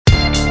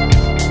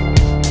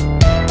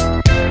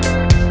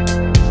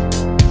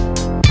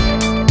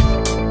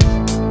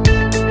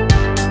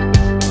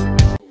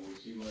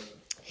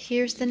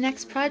here's the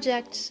next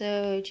project.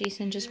 So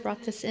Jason just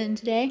brought this in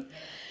today,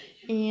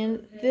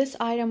 and this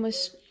item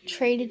was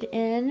traded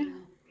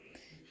in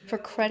for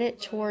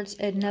credit towards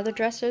another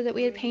dresser that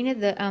we had painted,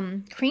 the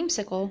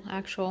creamsicle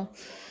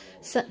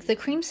the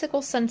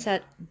creamsicle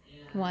sunset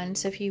one.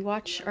 So if you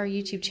watch our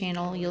YouTube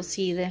channel, you'll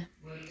see the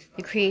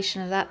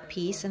creation of that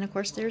piece. And of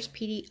course there's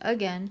Petey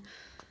again,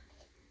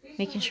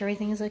 making sure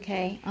everything is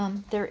okay.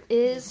 There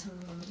is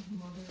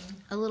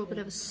a little bit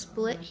of a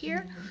split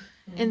here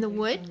in the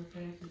wood,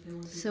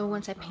 so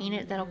once I paint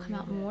it, that'll come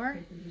out more.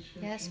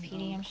 Yes,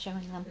 Petey, I'm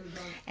showing them.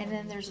 And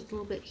then there's a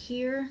little bit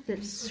here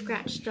that's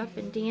scratched up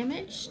and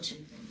damaged.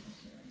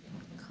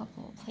 A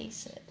couple of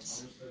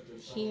places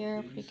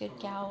here, pretty good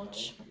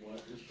gouge.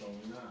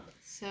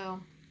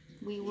 So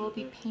we will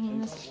be painting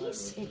this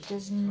piece. It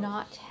does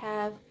not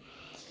have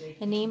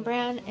a name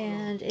brand,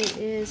 and it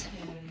is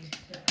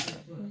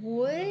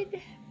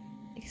wood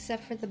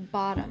except for the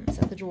bottoms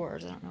of the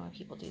drawers. I don't know why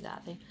people do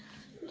that. They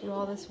do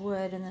all this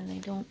wood and then they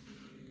don't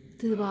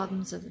do the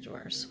bottoms of the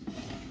drawers.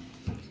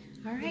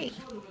 Alright,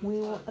 we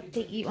will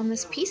update you on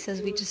this piece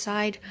as we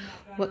decide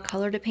what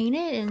color to paint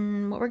it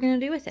and what we're going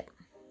to do with it.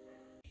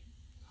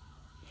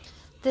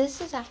 This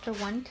is after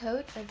one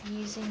coat of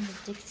using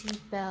the Dixie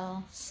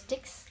Belle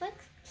Slick Stick.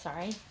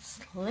 Here,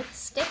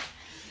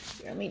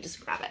 let me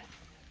just grab it.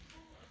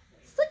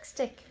 Slick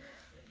Stick.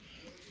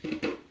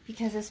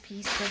 Because this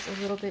piece was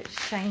a little bit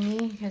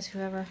shiny, because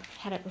whoever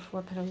had it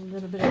before put a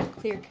little bit of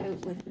clear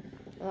coat with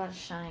a lot of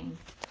shine.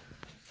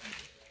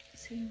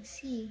 So you can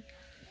see,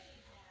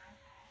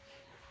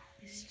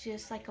 it's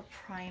just like a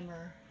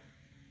primer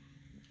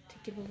to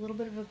give a little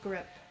bit of a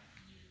grip.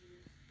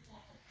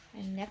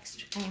 And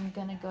next I'm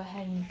going to go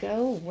ahead and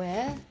go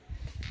with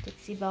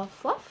Dixie Belle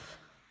Fluff.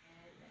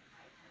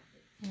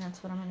 And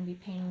that's what I'm going to be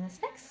painting this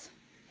next.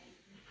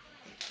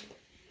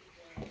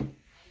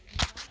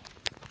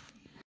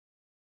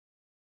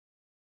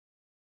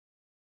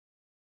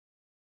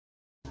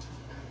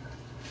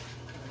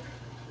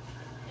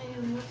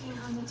 I'm working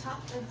on the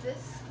top of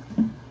this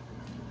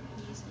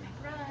using my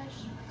brush,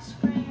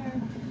 sprayer,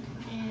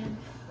 and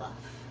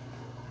fluff.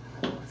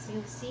 So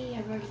you'll see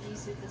I've already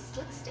used the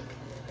Slick Stick,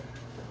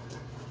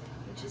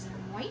 which is in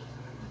white.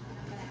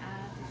 I'm going to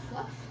add the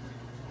fluff,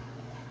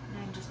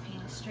 and I'm just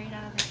painting straight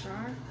out of the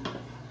jar.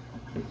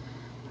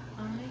 I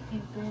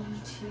am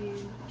going to,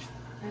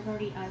 I've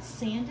already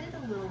sanded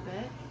a little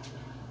bit.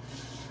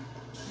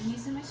 I'm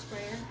using my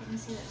sprayer. You can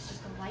see that's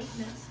just a light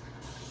mist.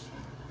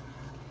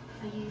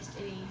 I used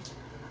a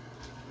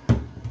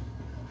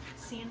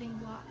sanding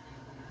block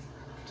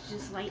to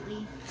just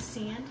lightly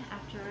sand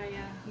after I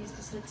used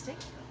the Slick Stick.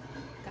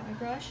 Got my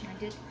brush, and I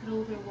did put a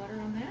little bit of water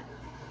on that.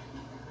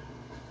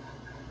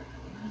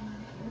 And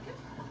here we go.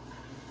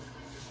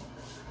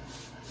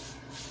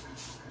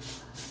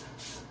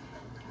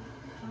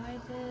 Apply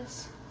this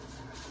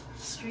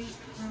straight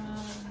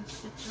from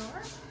the jar.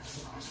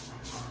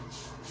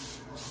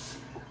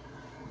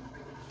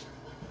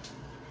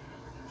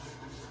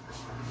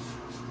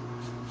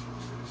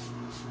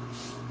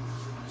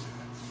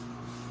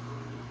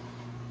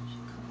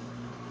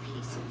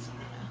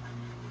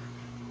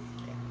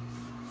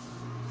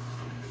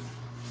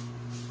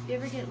 If you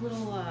ever get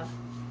little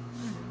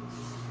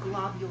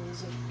globules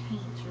of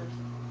paint or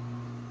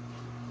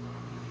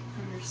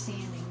when you're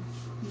sanding,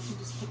 you can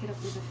just pick it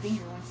up with a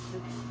finger. Once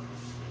the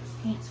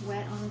paint's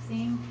wet on the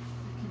thing, you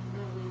can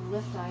literally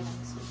lift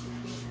items with your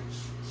finger.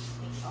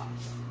 Take it off.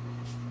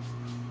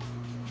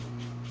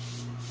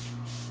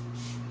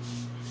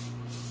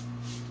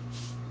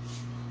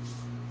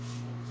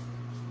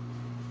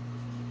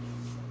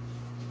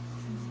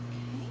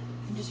 Okay,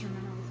 and just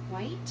remember with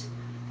white,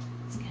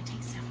 it's going to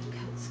take several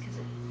coats because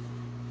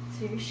it's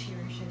very sheer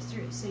and shows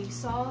through. So you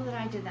saw that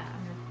I did that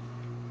under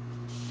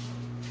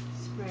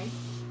spray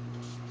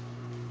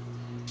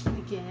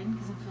again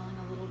because I'm feeling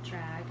a little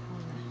drag on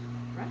the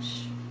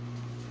brush.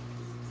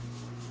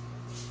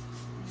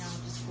 And now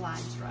it just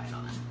glides right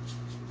on.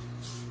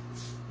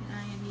 And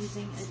I am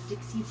using a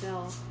Dixie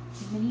Belle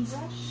mini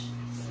brush,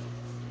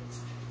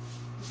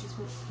 which is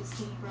what the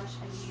same brush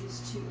I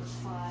used to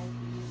apply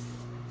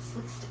the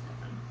Slick Stick on.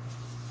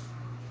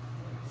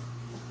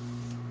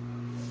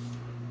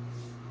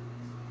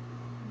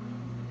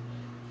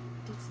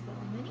 Dixie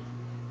Belle Mini.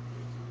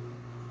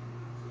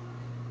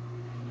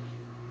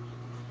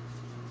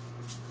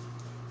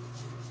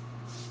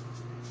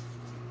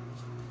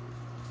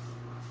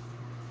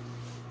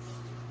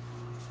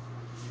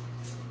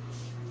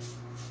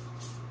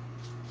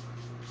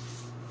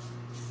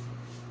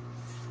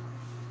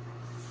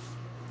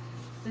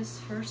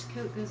 This first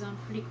coat goes on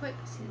pretty quick.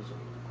 See, there's a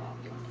little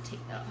globule. I'm going to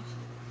take that off.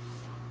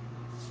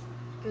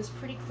 It goes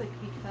pretty quick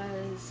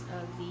because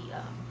of the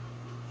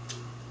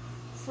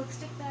Slick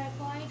Stick that I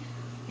applied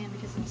and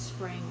because I'm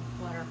spraying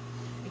with water.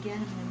 Again,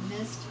 I'm going to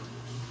mist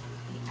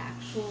the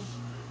actual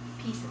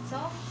piece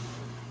itself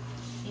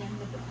and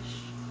the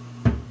brush.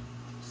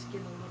 Just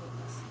give a little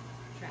less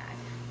drag.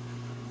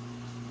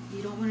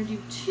 You don't want to do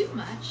too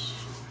much.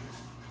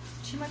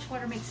 Too much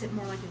water makes it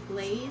more like a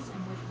glaze,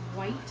 and with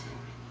white,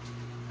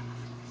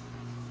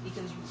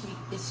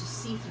 it's just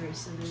see-through,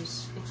 so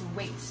it's a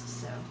waste.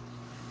 So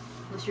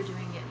unless you're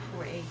doing it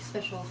for a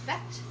special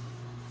effect,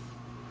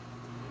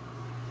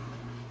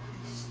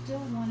 I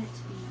still want it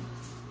to be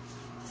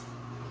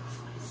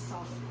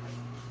solid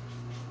white.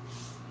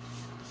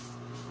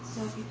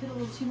 So if you put a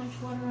little too much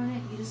water on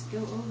it, you just go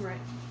over it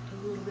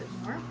a little bit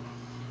more.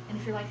 And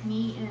if you're like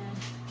me in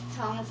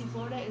Tallahassee,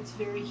 Florida, it's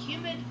very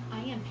humid. I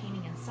am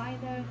painting inside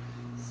though,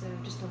 so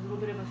just a little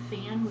bit of a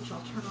fan, which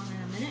I'll turn on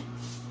in a minute,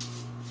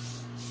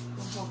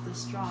 will help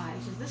this dry,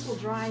 because this will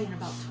dry in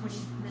about 20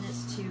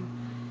 minutes to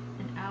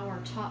an hour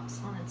tops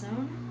on its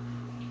own.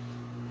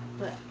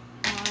 But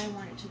I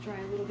want it to dry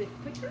a little bit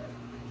quicker,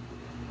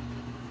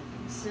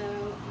 and so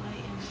I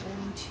am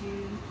going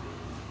to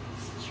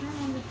turn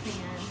on the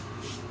fan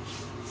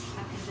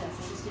after this.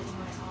 I just didn't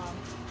want it on.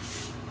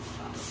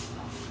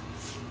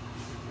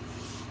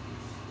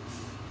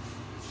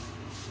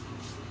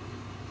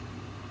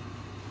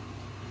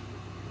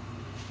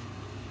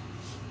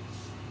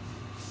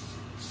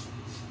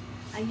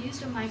 I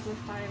used a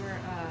microfiber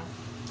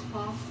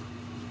cloth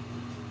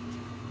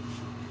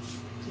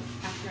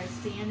after I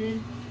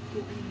sanded,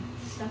 get any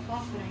stuff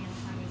off, but I am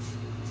tiny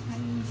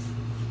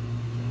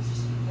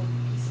just little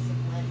pieces of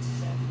lint,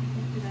 so I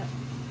picked it up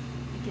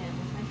again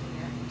with my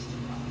finger and just took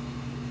it off.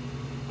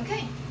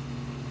 Okay,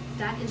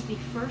 that is the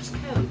first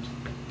coat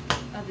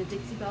of the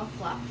Dixie Belle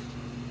Fluff,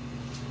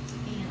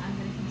 and I'm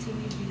going to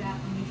continue to do that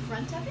on the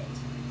front of it,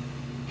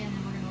 and then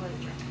we're going to let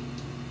it dry.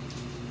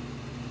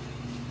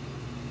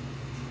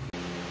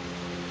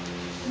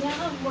 Now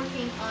I'm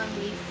working on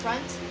the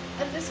front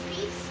of this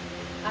piece.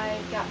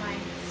 I've got my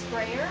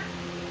sprayer,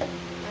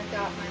 I've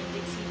got my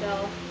Dixie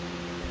Belle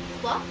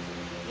Fluff,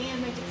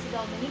 and my Dixie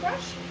Belle mini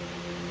brush.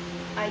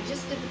 I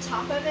just did the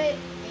top of it,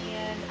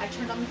 and I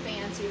turned on the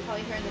fan, so you're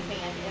probably hearing the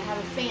fan. I have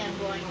a fan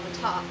blowing on the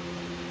top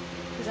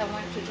because I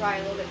want it to dry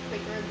a little bit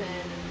quicker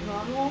than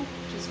normal,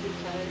 just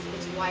because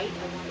it's white.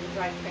 I want it to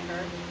dry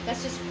quicker.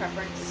 That's just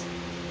preference.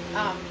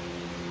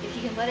 If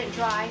you can let it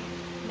dry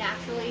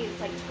naturally, it's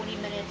like 20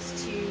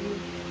 minutes to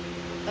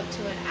up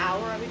to an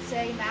hour, I would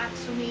say,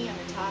 max for me. I'm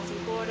in Tallahassee,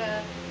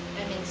 Florida.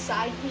 I'm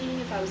inside painting.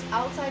 If I was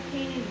outside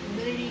painting,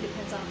 humidity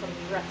depends on from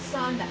direct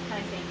sun, that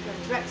kind of thing.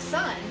 From direct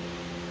sun,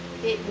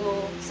 it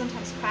will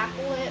sometimes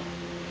crackle it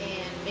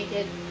and make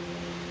it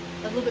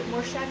a little bit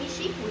more shabby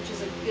chic, which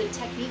is a good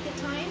technique at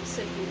times.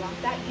 So if you want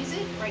that, use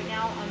it. Right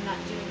now, I'm not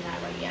doing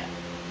that right yet.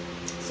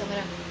 So I'm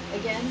gonna,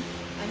 again,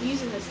 I'm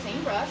using the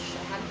same brush.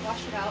 I haven't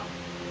washed it out,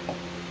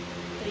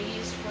 that I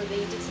used for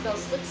the Dixie Belle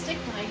Slick Stick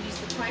when I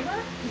used the primer.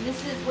 And this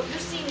is, what you're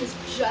seeing is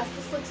just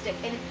the Slick Stick.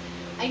 And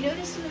I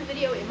noticed in the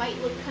video it might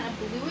look kind of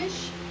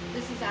bluish.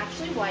 This is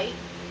actually white.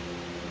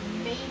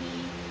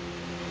 Maybe,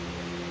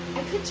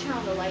 I could turn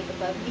on the light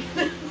above me,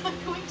 but I'm not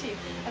going to.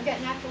 I've got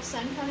natural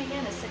sun coming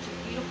in. It's such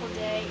a beautiful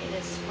day. It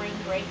is spring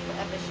break for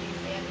FSU,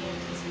 FAMU,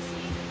 and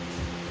TCC.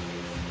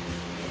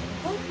 And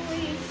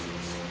hopefully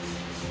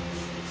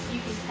you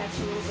can catch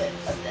a little bit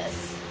of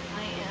this.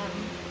 I am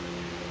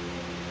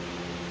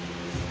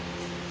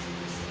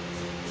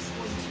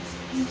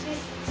paint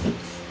it.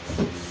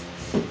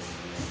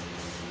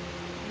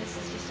 And this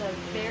is just a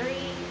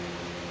very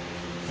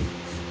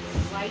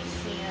light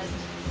hand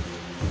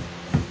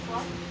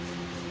fluff.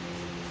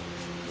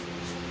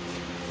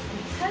 And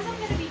because I'm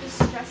going to be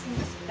distressing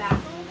this back a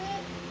little bit,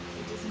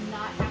 it does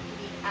not have to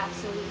be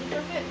absolutely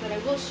perfect, but I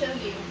will show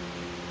you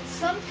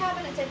some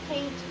cabinets I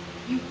paint,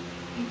 you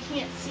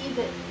can't see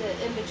the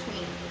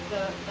in-between,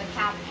 the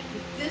cabinet.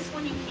 With this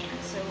one you can.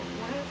 So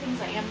one of the things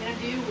I am going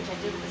to do, which I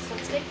did with the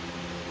Slick Stick,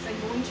 I'm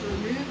going to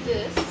remove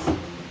this.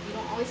 You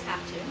don't always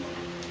have to.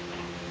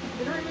 I'm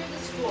going to remove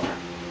this floor.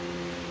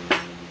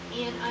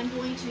 And I'm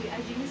going to,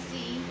 as you can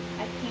see,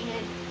 I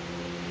painted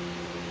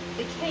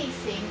the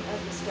casing of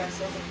the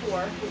espresso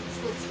before with the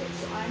Slick Stick.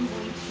 So I'm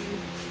going to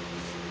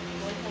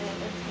go ahead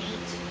and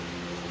paint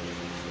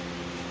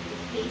the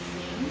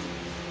casing.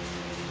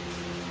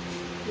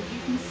 Because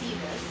you can see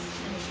this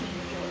in between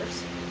the drawers.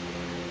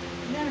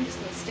 And then I'm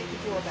just going to stick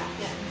the drawer back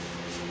in.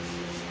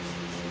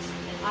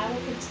 I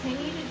will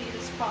continue to do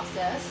this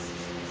process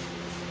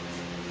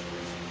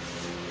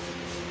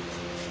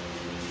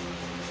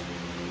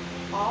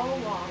all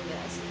along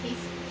this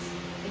casings.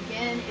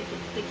 Again, if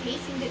the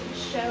casing didn't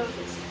show, if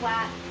it's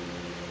flat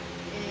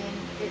and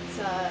it's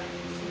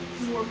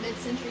more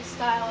mid-century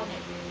style and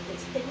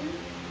it's hidden,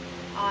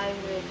 I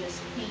would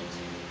just paint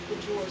the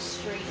drawers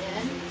straight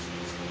in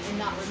and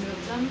not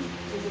remove them,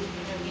 because it would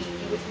be no need.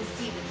 You wouldn't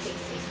see the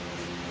casing.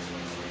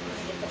 I'm going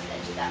to get the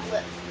edge of that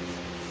lip.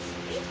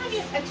 Anytime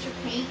you have extra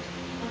paint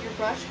on your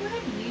brush, go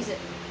ahead and use it.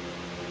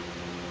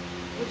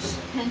 Which,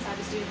 hence I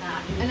was doing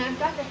that. And I've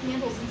got the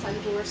handles inside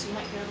the door, so you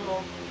might hear a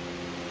little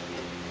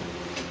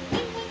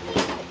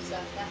type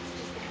stuff. That's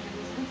just the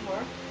handles in the door.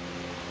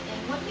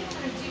 And one thing I'm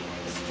going to do,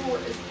 this door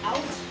is out.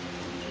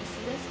 Can you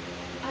see this?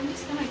 I'm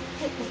just going to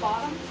hit the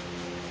bottom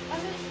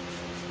of it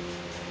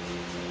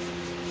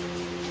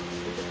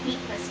with the paint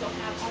that I still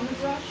have on the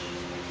brush.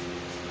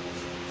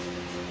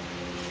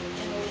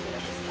 And we'll leave it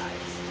at the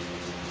sides.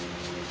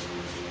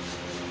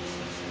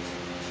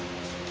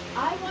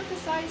 I want the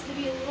sides to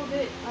be a little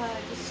bit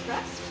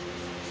distressed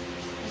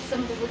and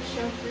some of the wood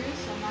shown through,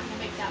 so I'm not going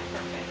to make that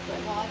perfect.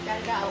 But while I've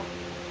got it out,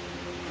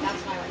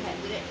 that's why I went ahead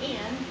and did it.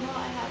 And while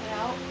I have it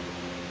out,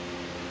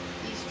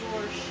 these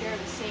drawers share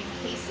the same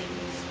casing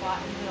spot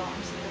in the middle.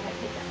 I'm just going to go ahead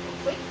and hit that real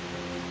quick.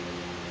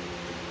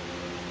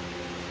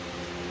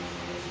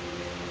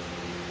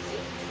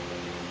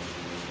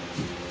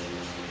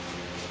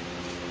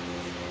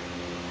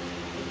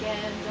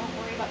 Again, don't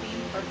worry about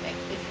being perfect.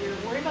 If you're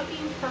worried about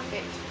being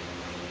perfect,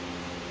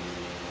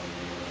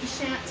 you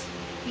shan't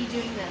be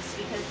doing this,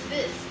 because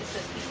this is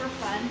supposed to be for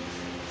fun,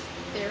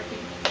 therapy,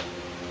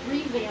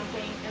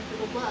 revamping, and for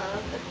the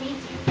love of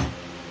painting.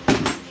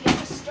 If you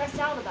have to stress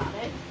out about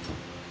it,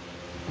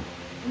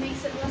 it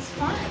makes it less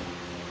fun.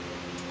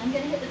 I'm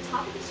going to hit the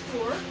top of this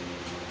drawer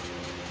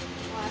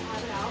while I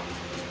have it out.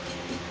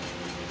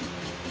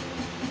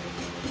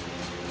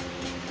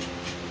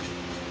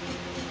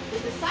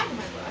 With the side of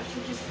my brush,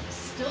 which is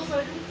still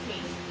loaded with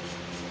paint.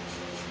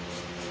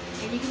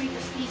 And you can make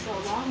the paint go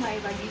a long way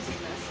by using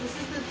this. This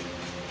is the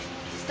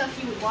stuff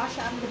you would wash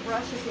out of the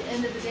brush at the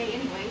end of the day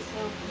anyway,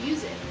 so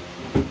use it.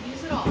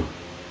 Use it all.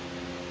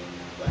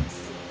 Let's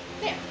see.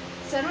 There.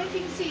 So I don't know if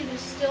you can see,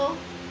 there's still,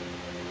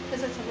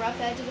 because it's a rough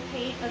edge of the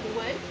paint, of the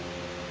wood,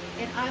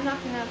 and I'm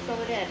not going to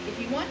fill it in. If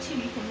you want to,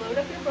 you can load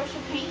up your brush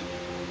of paint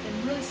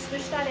and really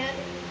squish that in.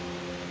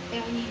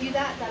 And when you do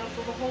that, that'll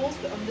fill the holes,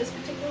 but on this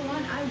particular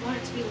one, I want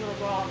it to be a little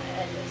raw on the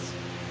edges.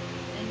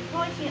 And you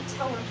probably can't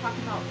tell what I'm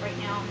talking about right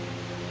now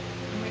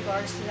in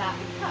regards to that,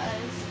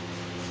 because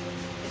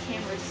the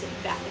camera is sitting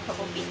back a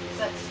couple feet,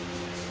 but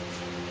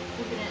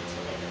we'll get into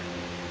it later.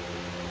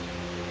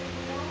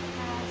 That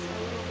has a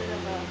little bit of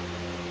a,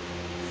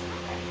 it's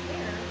not right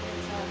there,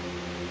 it's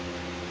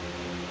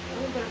a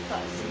little bit of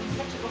fuzz. So you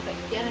can catch it real quick.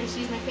 Again, I just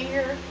use my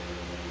finger,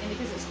 and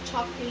because it's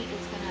chalk paint,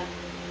 it's going to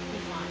be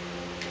fine.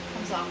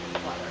 Comes off with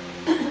water.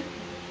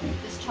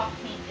 This chalk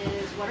paint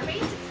is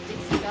water-based. It's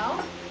Dixie Belle.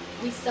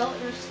 We sell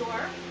it in our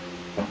store.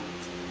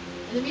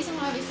 And the reason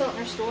why we sell it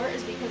in our store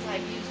is because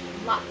I've used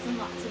lots and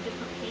lots of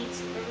different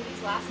paints over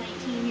these last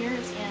 19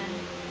 years, and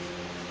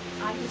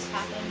I just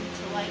happen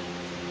to like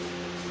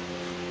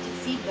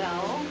Dixie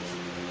Belle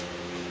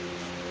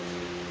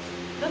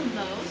the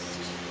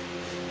most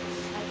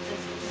at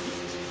this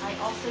point. I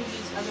also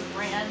use other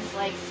brands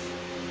like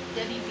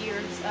Debbie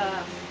Beard's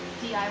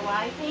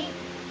DIY paint,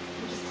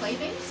 which is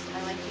clay-based.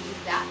 I like to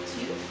use that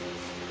too,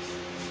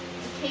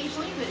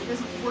 occasionally, but it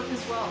doesn't work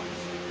as well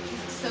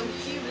because it's so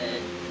humid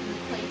and the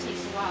clay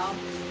takes a while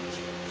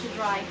to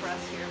dry for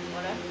us here in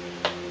Florida.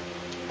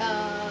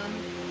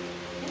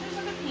 And there's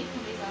other paint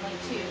companies I like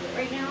too, but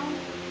right now,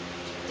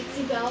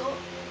 Dixie Belle,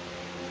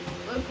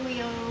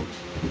 locally owned,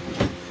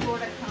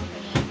 Florida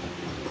company.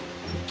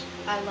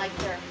 I like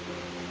their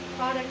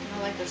product and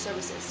I like their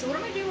services. So what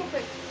I'm going to do real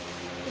quick,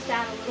 just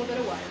add a little bit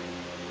of water.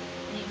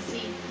 And you can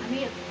see, I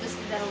may have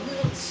misted that a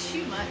little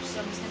too much, so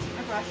I'm just going to take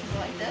my brush and go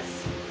like this.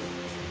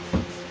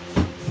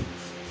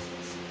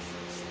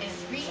 And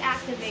it's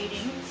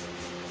reactivating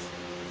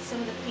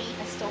some of the paint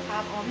I still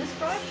have on this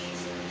brush.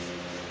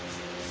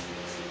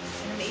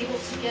 And I'm able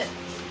to get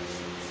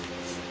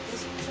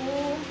this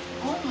whole,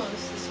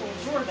 almost this whole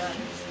drawer done,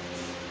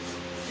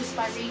 just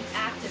by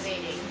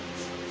reactivating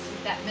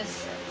with that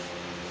mister.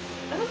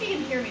 I hope you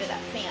can hear me with that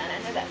fan. I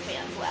know that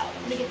fan's loud.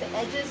 I'm going to get the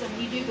edges, and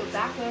when you do, go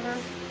back over.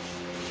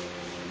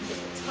 Get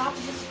the top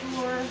of this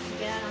drawer.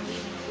 Again, I'm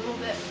leaving a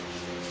little bit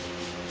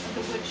of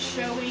the wood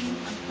showing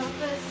on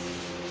purpose.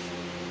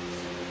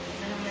 And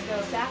then I'm going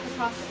to go back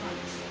across the front.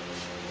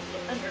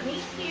 Get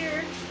underneath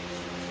here.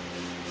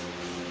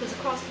 Goes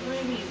across the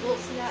room, you will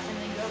see that, and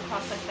then go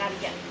across like that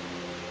again.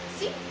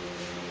 See?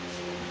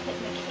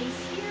 Hitting the case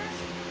here.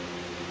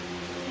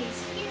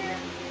 Case here.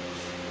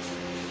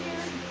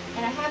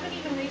 And I haven't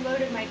even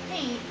reloaded my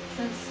paint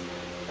since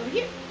over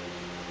here.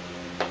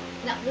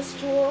 Now this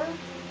drawer,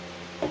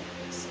 I'm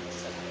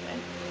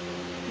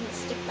gonna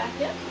stick back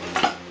in.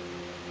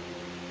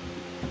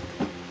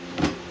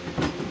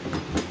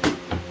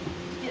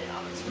 Get it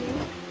on its way.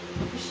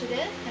 Push it in,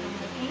 and I'm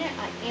gonna paint it.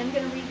 I am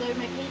gonna reload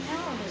my paint now.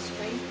 I'm gonna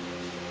spray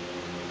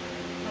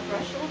my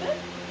brush a little bit.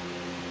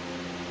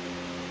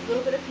 A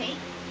little bit of paint.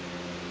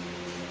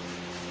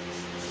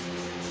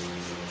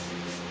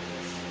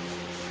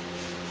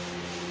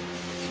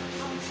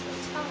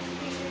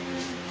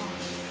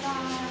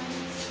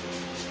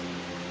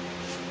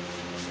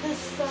 This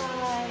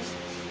side.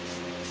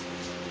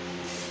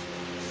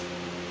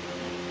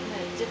 I'm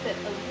going to dip it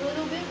a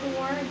little bit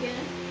more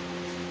again.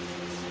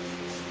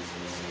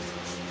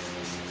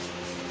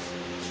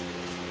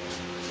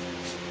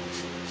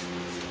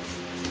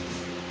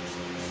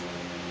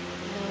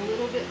 And a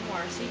little bit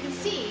more. So you can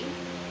see,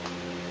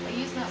 by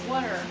using that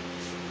water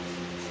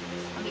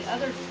on the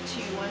other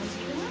two ones,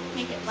 you can really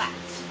make it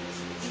last.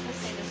 Let's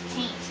say this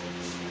paint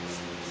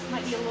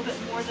might be a little bit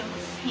more than the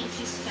paint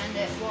you spend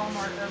at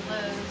Walmart or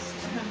Lowe's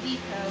or Home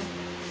Depot.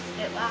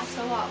 It lasts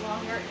a lot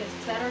longer.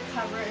 It's better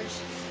coverage.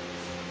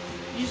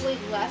 Usually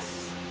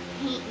less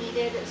paint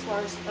needed as far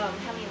as how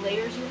many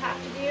layers you have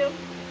to do.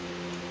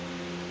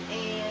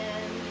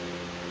 And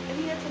I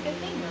think that's a good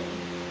thing,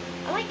 really.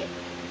 I like it.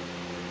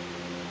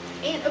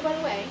 And, oh, by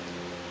the way,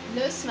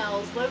 no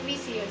smells, low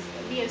VOCs.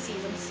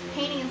 I'm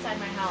painting inside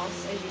my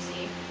house, as you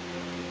see.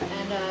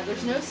 And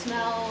there's no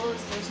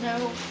smells, there's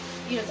no,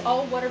 you know, it's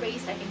all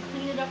water-based. I can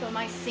clean it up on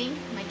my sink,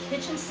 my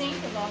kitchen sink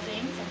of all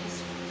things. I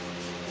just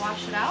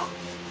wash it out.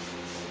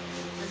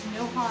 There's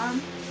no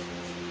harm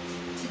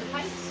to the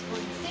pipes or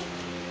the sink.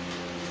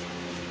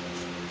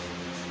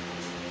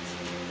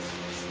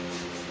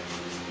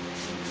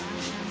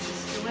 And I'm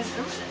just going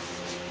over this.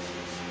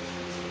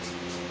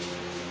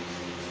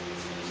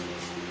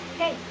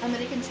 Okay, I'm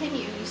going to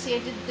continue. You see I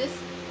did this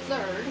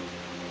third,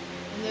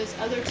 and those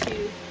other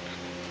two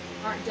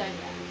aren't done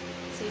yet.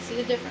 So you see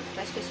the difference.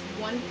 That's just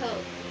one coat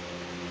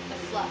of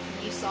fluff,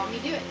 and you saw me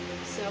do it.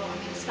 So I'm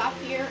going to stop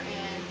here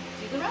and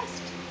do the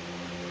rest.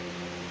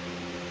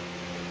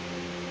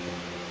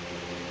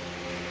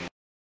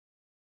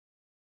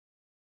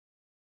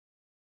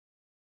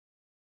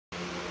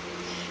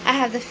 I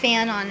have the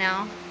fan on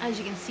now, as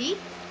you can see,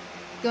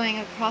 going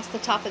across the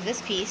top of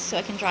this piece so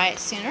I can dry it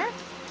sooner.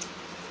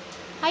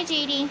 Hi,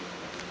 JD.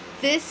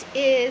 This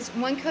is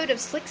one coat of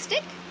Slick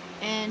Stick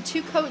and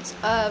 2 coats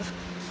of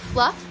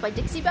Fluff by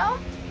Dixie Belle.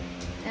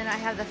 And I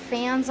have the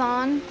fans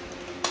on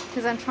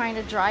because I'm trying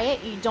to dry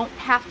it. You don't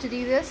have to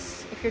do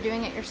this if you're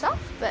doing it yourself,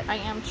 but I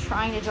am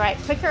trying to dry it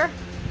quicker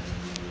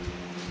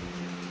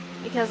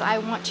because I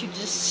want to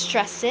just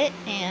stress it,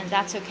 and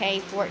that's okay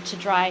for it to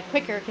dry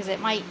quicker because it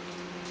might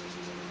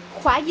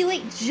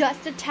coagulate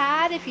just a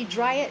tad if you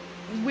dry it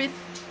with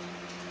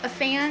a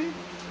fan.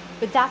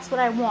 But that's what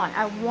I want.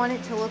 I want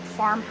it to look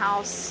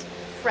farmhouse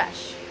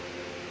fresh.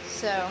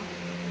 So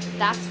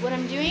that's what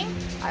I'm doing.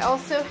 I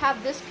also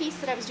have this piece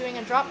that I was doing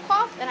a drop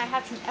cloth, and I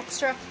had some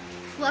extra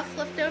fluff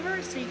left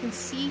over, so you can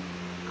see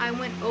I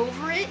went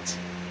over it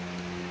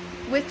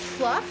with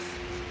fluff.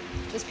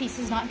 This piece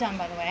is not done,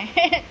 by the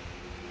way.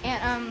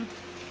 And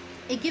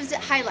it gives it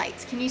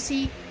highlights. Can you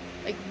see,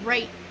 like,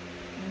 right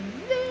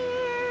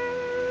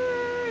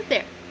there?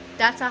 There.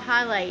 That's a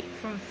highlight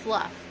from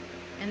fluff.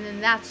 And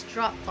then that's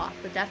drop cloth,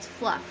 but that's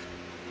fluff.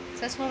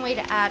 So that's one way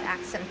to add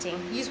accenting.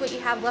 Use what you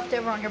have left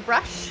over on your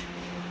brush.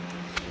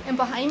 And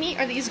behind me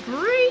are these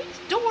great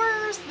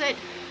doors that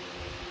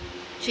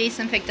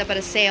Jason picked up at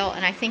a sale,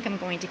 and I think I'm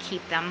going to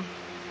keep them.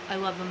 I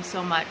love them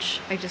so much.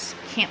 I just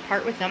can't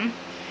part with them.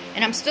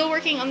 And I'm still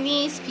working on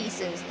these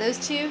pieces. Those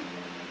two,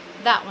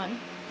 that one,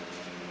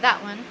 that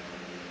one,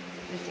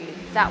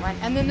 that one.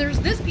 And then there's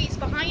this piece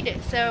behind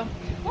it. So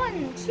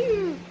 1,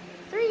 2,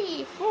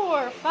 3,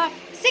 4, 5,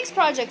 6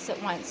 projects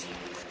at once.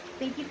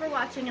 Thank you for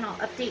watching, and I'll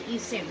update you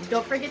soon.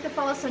 Don't forget to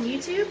follow us on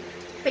YouTube,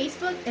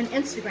 Facebook, and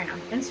Instagram.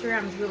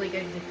 Instagram is really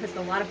good because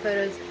a lot of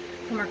photos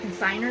from our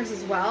consigners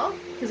as well,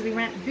 because we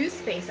rent booth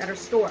space at our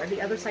store,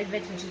 The Other Side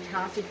Vintage in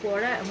Tallahassee,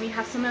 Florida, and we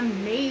have some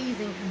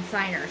amazing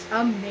consigners.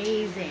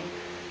 Amazing.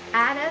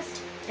 Add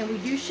us, and we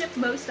do ship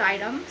most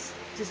items.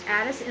 Just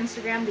add us to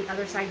Instagram, The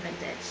Other Side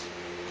Vintage.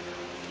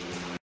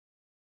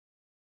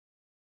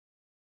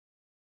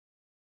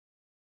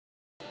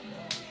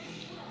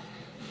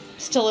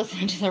 Still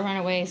listening to the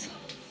Runaways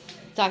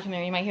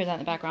documentary. You might hear that in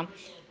the background.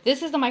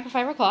 This is the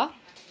microfiber cloth,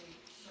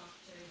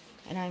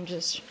 and I'm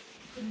just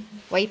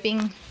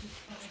wiping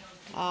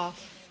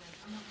off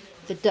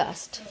the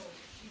dust,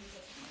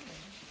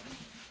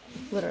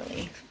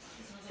 literally,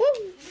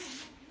 woo,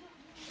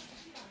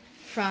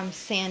 from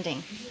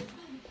sanding.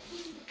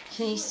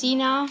 Can you see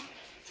now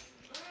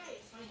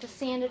the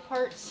sanded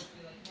parts?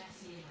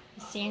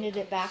 I sanded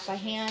it back by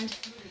hand,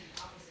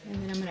 and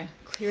then I'm going to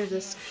clear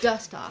this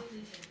dust off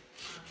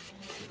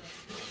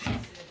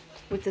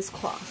with this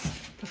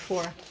cloth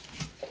before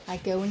I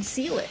go and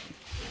seal it.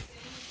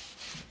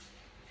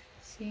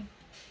 See?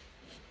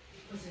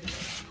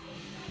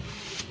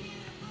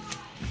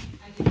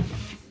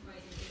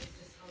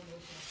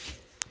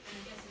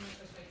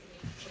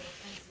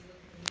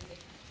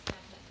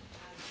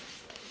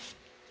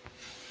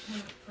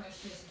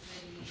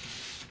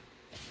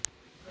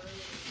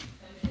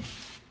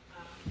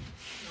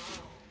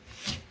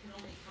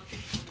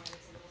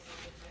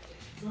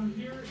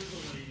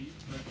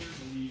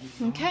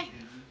 Okay.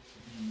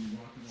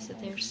 So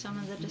there's some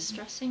of the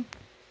distressing.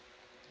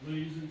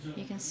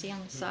 You can see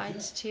on the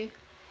sides too.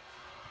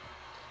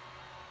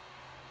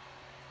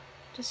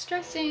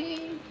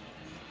 Distressing.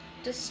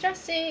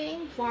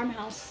 Distressing.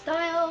 Farmhouse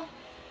style.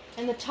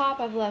 And the top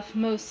I've left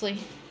mostly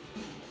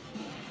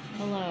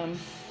alone.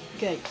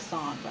 Good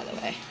song, by the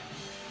way.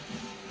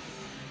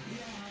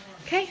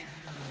 Okay.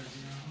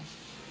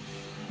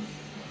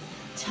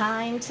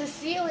 Time to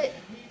seal it.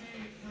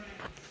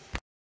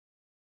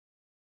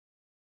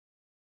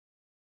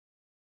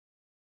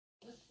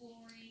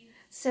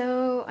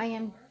 So I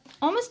am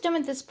almost done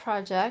with this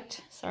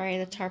project. Sorry,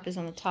 the tarp is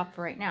on the top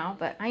right now,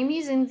 but I'm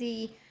using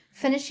the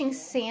finishing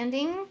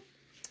sanding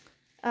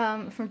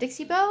from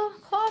Dixie Belle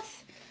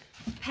cloth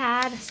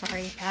pad.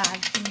 Sorry, pad.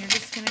 And you're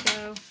just gonna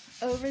go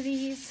over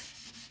these.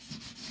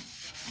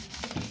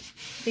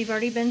 They've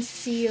already been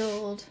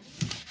sealed.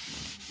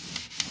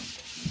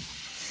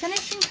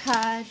 Finishing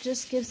pad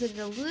just gives it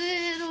a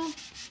little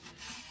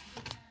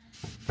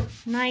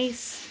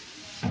nice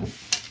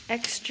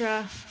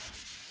extra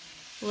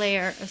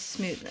layer of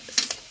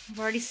smoothness. I've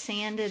already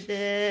sanded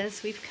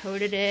this, we've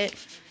coated it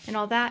and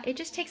all that. It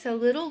just takes a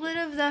little bit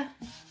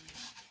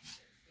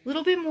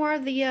more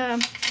of the, I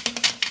don't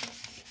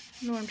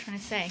know what I'm trying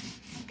to say.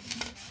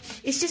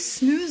 It just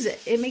smooths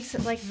it. It makes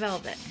it like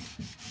velvet.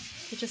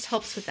 It just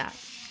helps with that.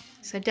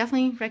 So I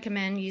definitely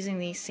recommend using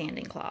these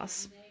sanding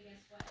cloths.